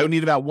 I would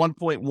need about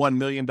 $1.1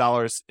 million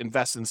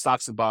invested in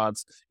stocks and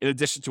bonds in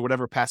addition to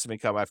whatever passive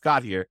income I've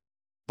got here.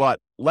 But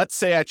let's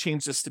say I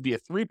change this to be a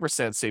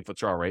 3% safe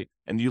withdrawal rate,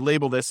 and you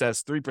label this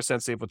as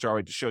 3% safe withdrawal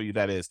rate to show you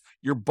that is.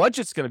 Your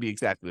budget's going to be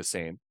exactly the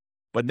same.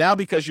 But now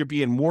because you're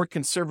being more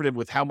conservative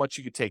with how much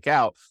you could take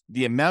out,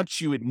 the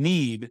amount you would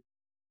need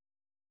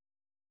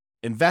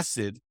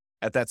invested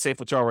at that safe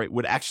withdrawal rate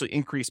would actually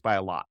increase by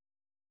a lot.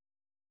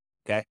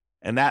 Okay.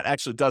 And that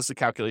actually does the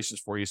calculations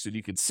for you. So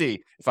you can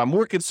see if I'm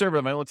more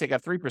conservative, I only take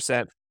out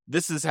 3%,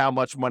 this is how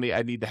much money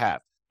I need to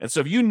have. And so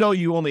if you know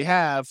you only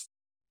have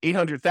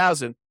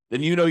 800,000,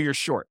 then you know you're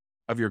short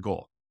of your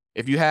goal.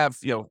 If you have,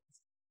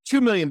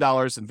 $2 million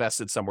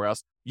invested somewhere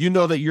else, you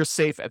know that you're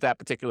safe at that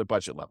particular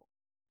budget level.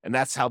 And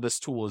that's how this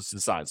tool is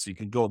designed. So you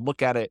can go and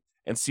look at it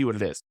and see what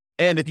it is.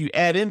 And if you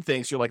add in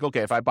things, you're like,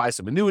 okay, if I buy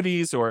some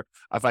annuities or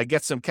if I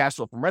get some cash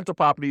flow from rental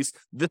properties,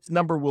 this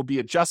number will be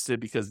adjusted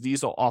because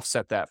these will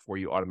offset that for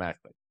you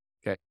automatically.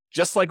 Okay.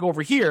 Just like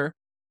over here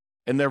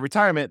in their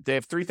retirement, they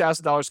have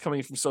 $3,000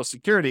 coming from Social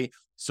Security.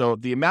 So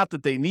the amount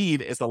that they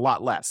need is a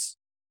lot less.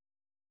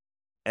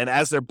 And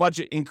as their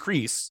budget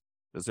increase,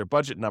 as their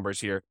budget numbers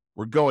here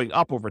were going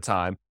up over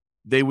time,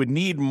 they would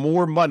need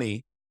more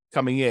money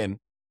coming in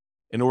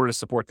order to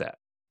support that.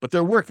 But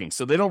they're working,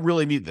 so they don't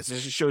really need this. It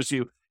just shows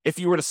you if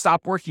you were to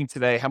stop working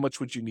today, how much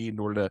would you need in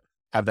order to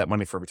have that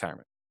money for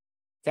retirement?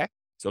 Okay,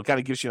 so it kind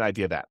of gives you an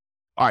idea of that.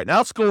 All right, now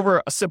let's go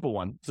over a simple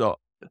one. So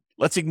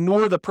let's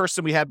ignore the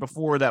person we had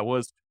before that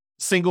was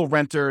single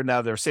renter.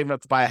 Now they're saving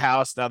up to buy a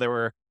house. Now they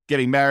were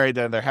getting married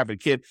and they're having a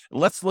kid. And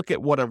let's look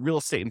at what a real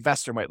estate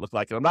investor might look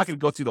like. And I'm not going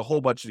to go through the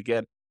whole budget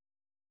again,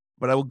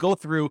 but I will go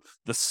through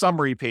the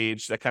summary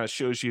page that kind of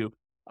shows you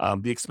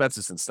the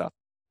expenses and stuff.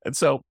 And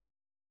so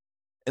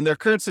in their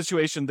current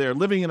situation, they're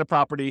living in a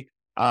property,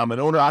 an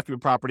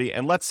owner-occupant property,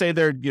 and let's say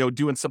they're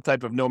doing some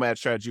type of nomad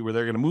strategy where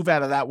they're going to move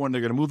out of that one,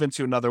 they're going to move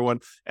into another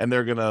one, and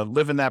they're going to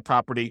live in that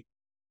property,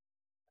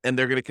 and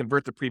they're going to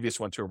convert the previous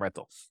one to a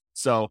rental.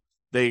 So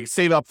They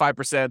save up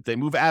 5%, they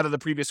move out of the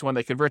previous one,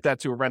 they convert that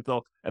to a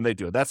rental, and they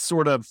do it. That's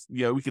sort of,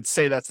 we could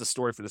say that's the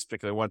story for this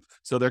particular one.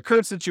 So their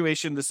current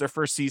situation, this is their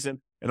first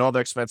season and all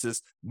their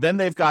expenses. Then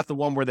they've got the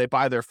one where they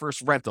buy their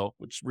first rental,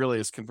 which really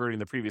is converting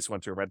the previous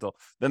one to a rental.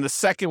 Then the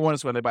second one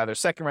is when they buy their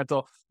second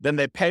rental. Then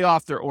they pay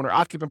off their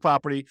owner-occupant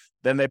property.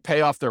 Then they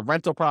pay off their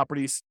rental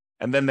properties,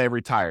 and then they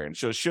retire. And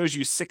so it shows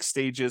you 6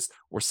 stages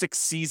or 6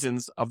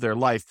 seasons of their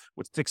life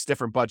with 6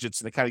 different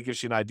budgets, and it kind of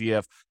gives you an idea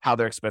of how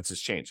their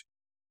expenses change.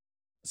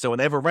 So when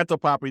they have a rental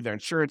property, their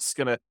insurance is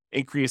going to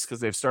increase because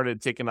they've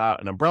started taking out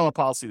an umbrella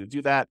policy to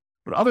do that.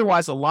 But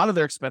otherwise, a lot of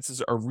their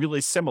expenses are really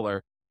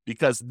similar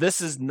because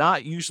this is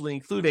not usually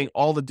including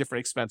all the different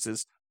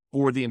expenses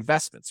for the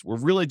investments. We're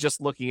really just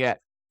looking at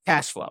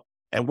cash flow.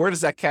 And where does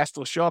that cash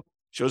flow show up?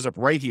 It shows up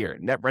right here,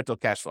 net rental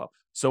cash flow.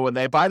 So when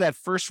they buy that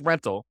first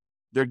rental,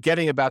 they're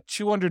getting about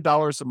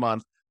 $200 a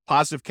month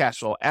positive cash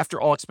flow after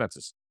all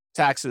expenses,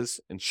 taxes,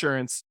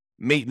 insurance,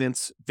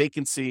 maintenance,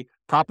 vacancy,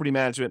 property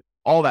management,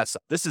 all that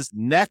stuff. This is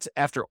net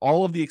after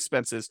all of the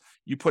expenses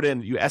you put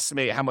in. You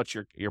estimate how much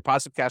your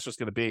positive cash flow is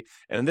going to be.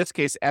 And in this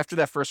case, after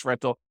that first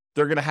rental,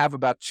 they're going to have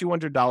about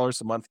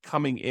 $200 a month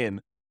coming in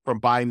from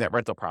buying that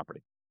rental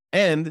property.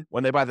 And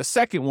when they buy the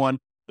second one,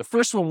 the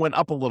first one went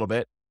up a little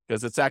bit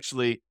because it's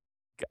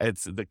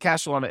the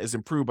cash flow on it is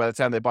improved by the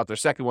time they bought their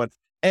second one.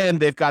 And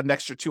they've got an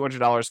extra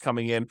 $200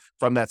 coming in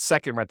from that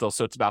second rental.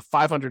 So it's about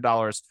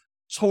 $500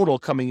 total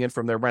coming in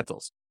from their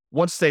rentals.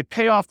 Once they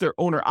pay off their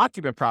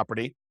owner-occupant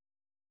property,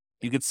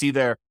 you can see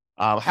their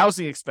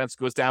housing expense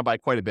goes down by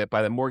quite a bit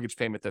by the mortgage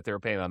payment that they were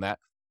paying on that.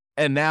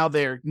 And now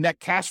their net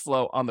cash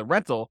flow on the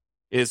rental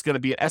is going to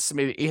be an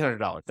estimated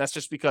 $800. That's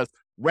just because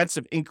rents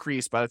have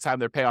increased by the time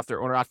they pay off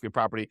their owner-occupant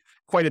property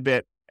quite a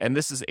bit. And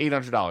this is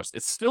 $800.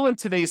 It's still in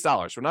today's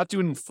dollars. We're not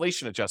doing an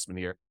inflation adjustment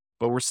here,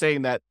 but we're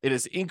saying that it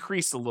has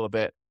increased a little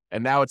bit.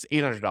 And now it's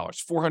 $800,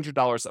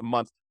 $400 a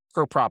month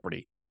per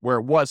property, where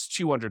it was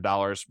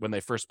 $200 when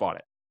they first bought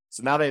it.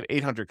 So now they have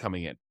 $800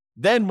 coming in.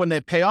 Then when they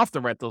pay off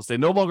the rentals, they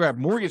no longer have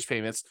mortgage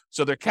payments,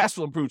 so their cash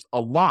flow improves a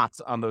lot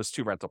on those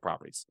 2 rental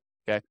properties.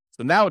 Okay,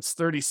 so now it's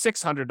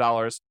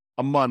 $3,600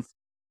 a month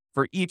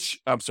for each.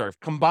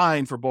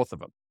 Combined for both of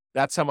them.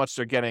 That's how much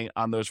they're getting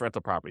on those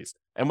rental properties.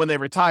 And when they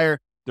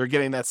retire, they're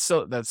getting that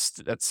same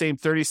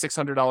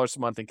 $3,600 a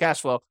month in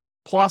cash flow.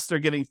 Plus, they're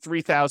getting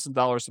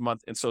 $3,000 a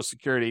month in Social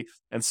Security.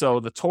 And so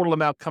the total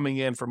amount coming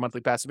in for monthly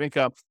passive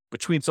income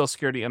between Social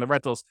Security and the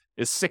rentals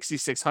is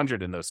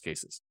 $6,600 in those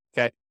cases.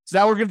 Okay. So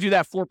now we're going to do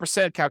that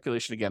 4%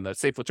 calculation again, the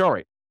safe withdrawal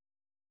rate.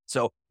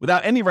 So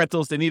without any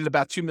rentals, they needed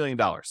about $2 million.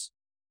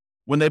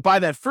 When they buy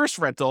that first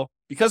rental,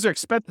 because their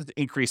expenses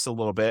increase a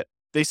little bit,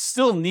 they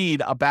still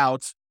need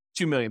about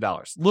 $2 million,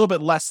 a little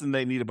bit less than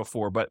they needed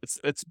before, but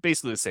it's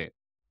basically the same.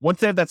 Once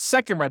they have that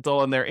second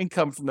rental and their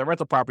income from their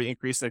rental property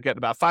increase, they're getting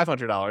about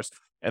 $500,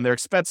 and their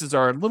expenses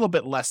are a little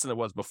bit less than it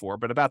was before,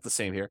 but about the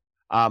same here.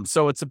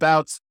 So it's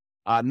about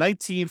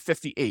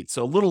 $1,958,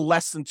 so a little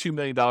less than $2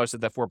 million at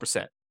that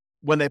 4%.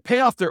 When they pay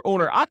off their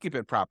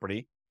owner-occupant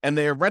property and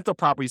their rental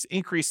properties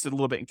increased a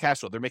little bit in cash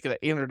flow, they're making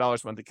that $800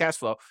 a month in cash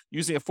flow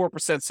using a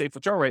 4% safe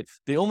withdrawal rate.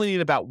 They only need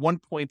about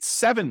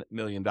 $1.7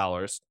 million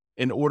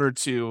in order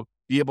to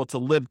be able to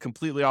live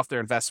completely off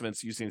their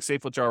investments using a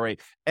safe withdrawal rate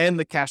and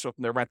the cash flow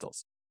from their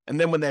rentals. And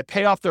then when they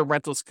pay off their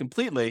rentals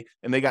completely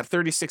and they got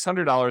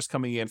 $3,600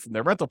 coming in from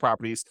their rental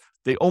properties,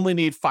 they only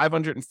need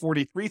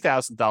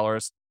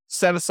 $543,000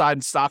 set aside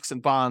in stocks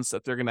and bonds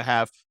that they're going to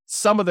have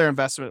some of their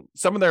investment,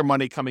 some of their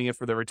money coming in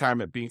for their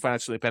retirement, being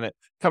financially independent,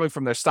 coming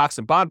from their stocks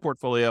and bond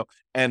portfolio,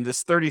 and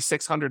this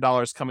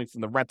 $3,600 coming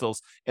from the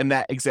rentals in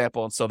that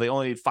example. And so they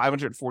only need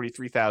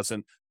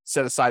 $543,000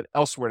 set aside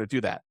elsewhere to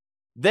do that.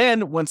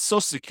 Then when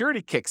Social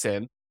Security kicks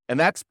in, and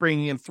that's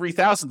bringing in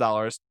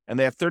 $3,000, and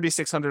they have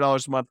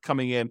 $3,600 a month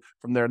coming in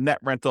from their net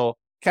rental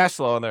cash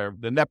flow on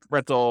the net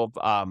rental,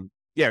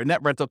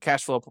 net rental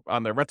cash flow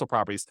on their rental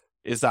properties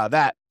is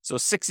that. So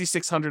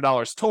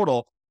 $6,600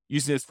 total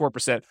using this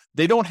 4%.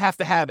 They don't have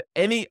to have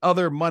any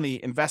other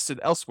money invested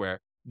elsewhere.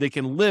 They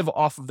can live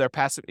off of their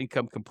passive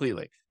income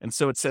completely. And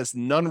so it says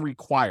none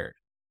required.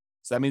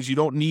 So that means you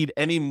don't need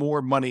any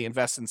more money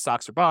invested in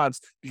stocks or bonds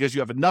because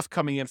you have enough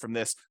coming in from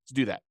this to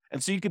do that.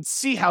 And so you can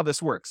see how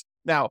this works.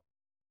 Now,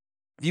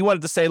 if you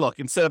wanted to say, look,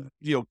 instead of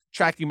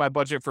tracking my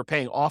budget for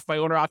paying off my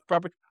owner-occupied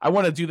property, I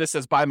want to do this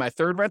as buy my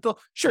third rental.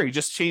 Sure, you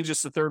just change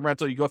this to third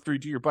rental. You go through,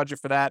 do your budget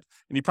for that,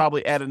 and you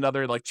probably add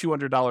another like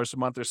 $200 a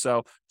month or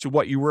so to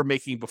what you were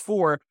making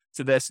before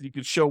to this, and you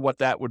can show what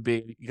that would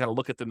be. You got to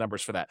look at the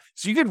numbers for that.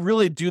 So you could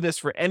really do this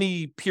for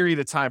any period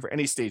of time, for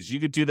any stage. You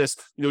could do this,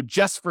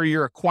 just for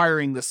your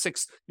acquiring the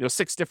six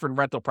different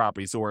rental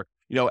properties, or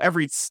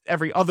every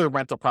other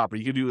rental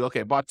property. You could do,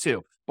 okay, bought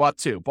two,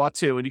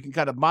 and you can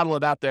kind of model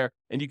it out there,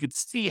 and you could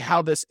see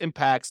how this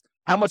impacts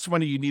how much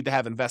money you need to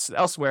have invested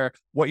elsewhere,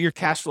 what your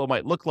cash flow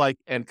might look like,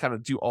 and kind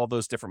of do all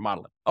those different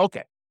modeling.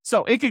 Okay,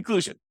 so in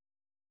conclusion,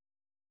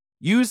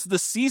 use the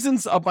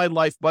Seasons of My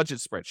Life budget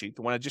spreadsheet,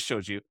 the one I just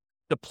showed you,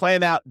 to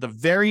plan out the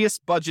various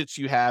budgets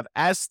you have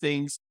as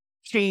things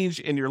change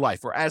in your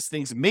life, or as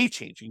things may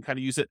change. You can kind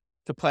of use it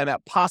to plan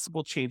out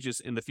possible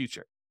changes in the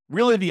future.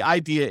 really the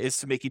idea is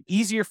to make it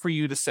easier for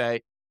you to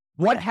say,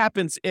 what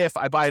happens if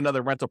I buy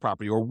another rental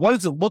property? Or what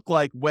does it look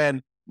like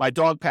when my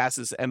dog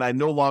passes and I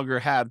no longer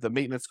have the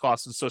maintenance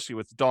costs associated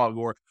with the dog?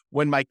 Or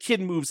when my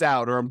kid moves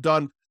out, or I'm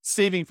done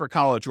saving for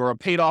college, or I'm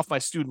paid off my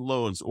student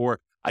loans, or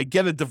I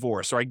get a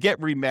divorce, or I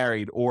get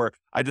remarried, or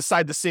I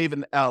decide to save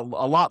a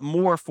lot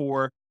more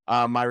for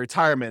my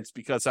retirement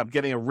because I'm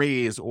getting a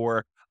raise,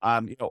 or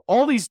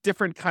all these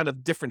different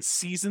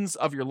seasons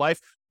of your life.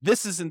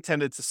 This is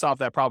intended to solve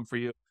that problem for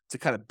you, to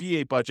kind of be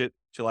a budget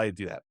to allow you to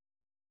do that.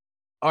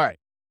 All right.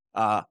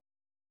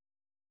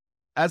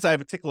 As I have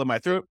a tickle in my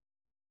throat,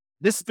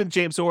 this has been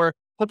James Orr.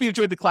 Hope you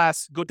enjoyed the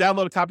class. Go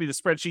download a copy of the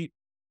spreadsheet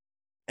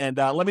and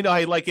let me know how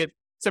you like it.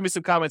 Send me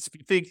some comments if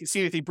you see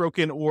anything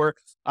broken or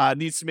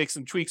needs to make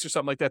some tweaks or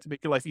something like that to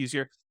make your life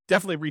easier.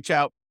 Definitely reach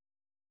out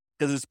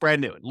because it's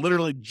brand new.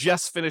 Literally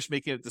just finished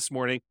making it this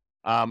morning.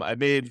 I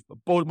made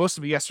most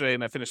of it yesterday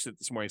and I finished it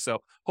this morning.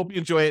 So hope you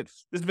enjoy it.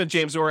 This has been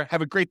James Orr.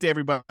 Have a great day,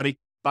 everybody.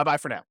 Bye-bye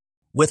for now.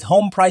 With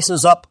home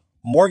prices up,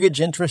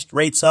 mortgage interest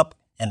rates up,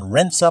 and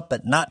rents up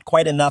but not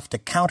quite enough to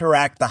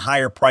counteract the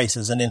higher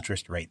prices and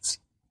interest rates,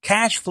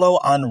 cash flow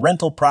on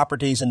rental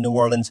properties in New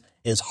Orleans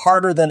is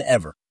harder than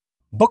ever.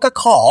 Book a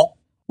call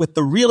with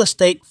the Real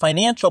Estate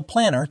Financial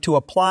Planner to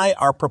apply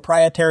our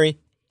proprietary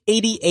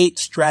 88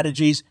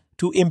 strategies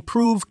to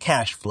improve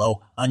cash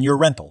flow on your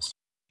rentals.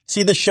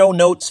 See the show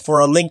notes for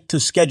a link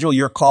to schedule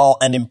your call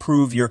and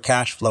improve your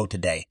cash flow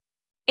today.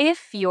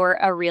 If you're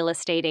a real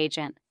estate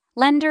agent,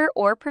 lender,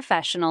 or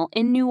professional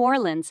in New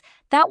Orleans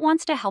that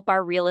wants to help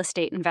our real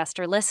estate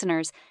investor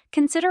listeners,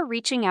 consider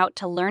reaching out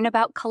to learn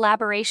about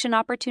collaboration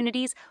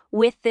opportunities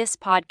with this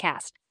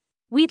podcast.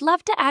 We'd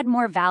love to add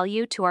more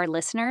value to our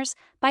listeners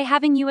by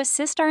having you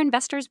assist our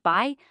investors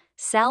buy,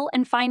 sell,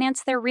 and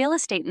finance their real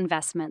estate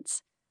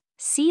investments.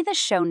 See the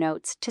show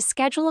notes to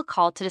schedule a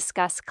call to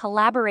discuss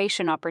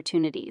collaboration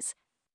opportunities.